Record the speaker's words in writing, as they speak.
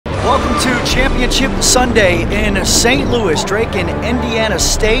Welcome to Championship Sunday in St. Louis. Drake and Indiana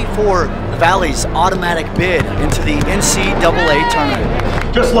State for the Valley's automatic bid into the NCAA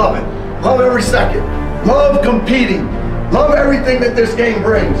tournament. Just love it. Love every second. Love competing. Love everything that this game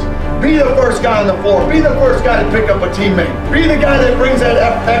brings. Be the first guy on the floor. Be the first guy to pick up a teammate. Be the guy that brings that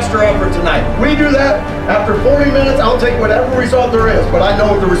extra effort tonight. We do that. After 40 minutes, I'll take whatever result there is, but I know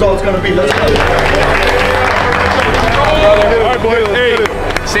what the result's going to be. Let's go. All right, boys. Hey,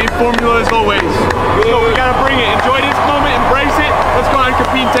 same formula as always. Let's go. We gotta bring it. Enjoy this moment. Embrace it. Let's go out and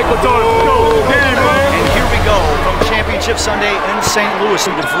compete and take what's ours. Let's go. Damn, man. And here we go from Championship Sunday in St. Louis.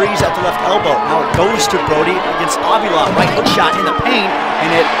 DeVries at the left elbow. Now it goes to Brody against Avila. Right hook shot in the paint,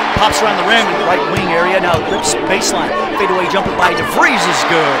 and it pops around the rim in the right wing area. Now rips baseline. Fadeaway jumper by DeVries is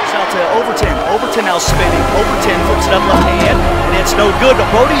good. It's out to Overton. Overton now spinning. Overton flips it up left hand, and it's no good.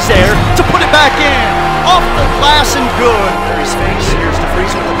 But Brody's there to put it back in. Off the glass and good. There's face. Here's DeVries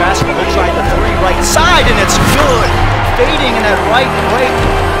with the basketball. He'll try the three right side, and it's good. Fading in that right break.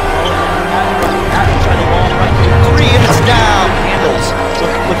 Try the long right three, and it's down. Handles.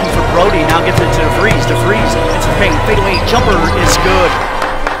 Looking for Brody. Now gets it to DeVries. DeVries into the paint. Fadeaway jumper is good.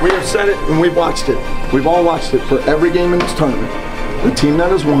 We have said it and we've watched it. We've all watched it for every game in this tournament. The team that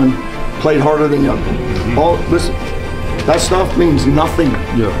has won played harder than the other. Listen, that stuff means nothing.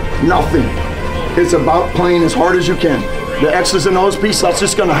 Yeah. Nothing. It's about playing as hard as you can. The X's and O's piece, that's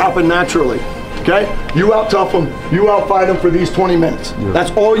just going to happen naturally. Okay? You out-tough them, you out-fight them for these 20 minutes. Yeah.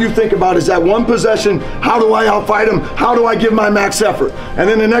 That's all you think about is that one possession, how do I out-fight them? How do I give my max effort? And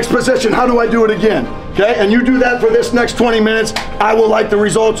then the next possession, how do I do it again? Okay? And you do that for this next 20 minutes, I will like the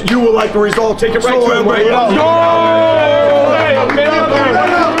results, you will like the results. Take it right to him. Let's go!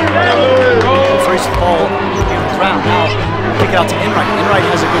 First of all, ground now. Kick it out to Enright. Enright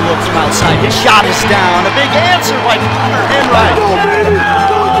has a good look from outside. His shot is down. A big answer by Connor Enright.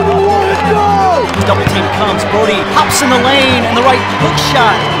 Double team comes. Brody hops in the lane and the right hook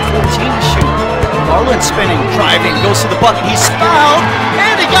shot. 14 to shoot. Garland spinning, driving, goes to the bucket. He's fouled,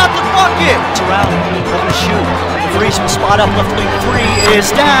 and he got the bucket. It's around, looking to shoot. DeVries from spot up, left wing three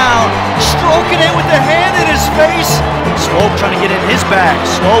is down. Stroking it with the hand in his face. Swope trying to get in his bag.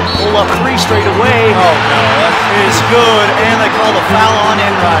 Swope pull up three straight away. Oh no, that is good, and they call the foul on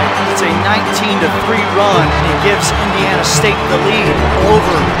Enright. It's a 19-3 run, and it gives Indiana State the lead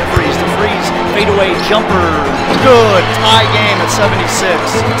over DeVries. DeVries fadeaway jumper, good. Tie game at 76.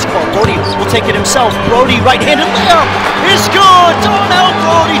 It's called. Brody will take it himself. Brody right-handed layup is good. Darnell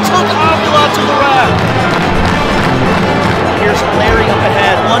Brody took Avila to the rack. Here's Larry up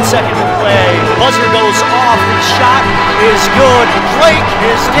ahead. 1 second to play. Buzzer goes off. The shot is good. Drake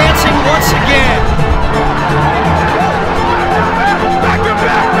is dancing once again.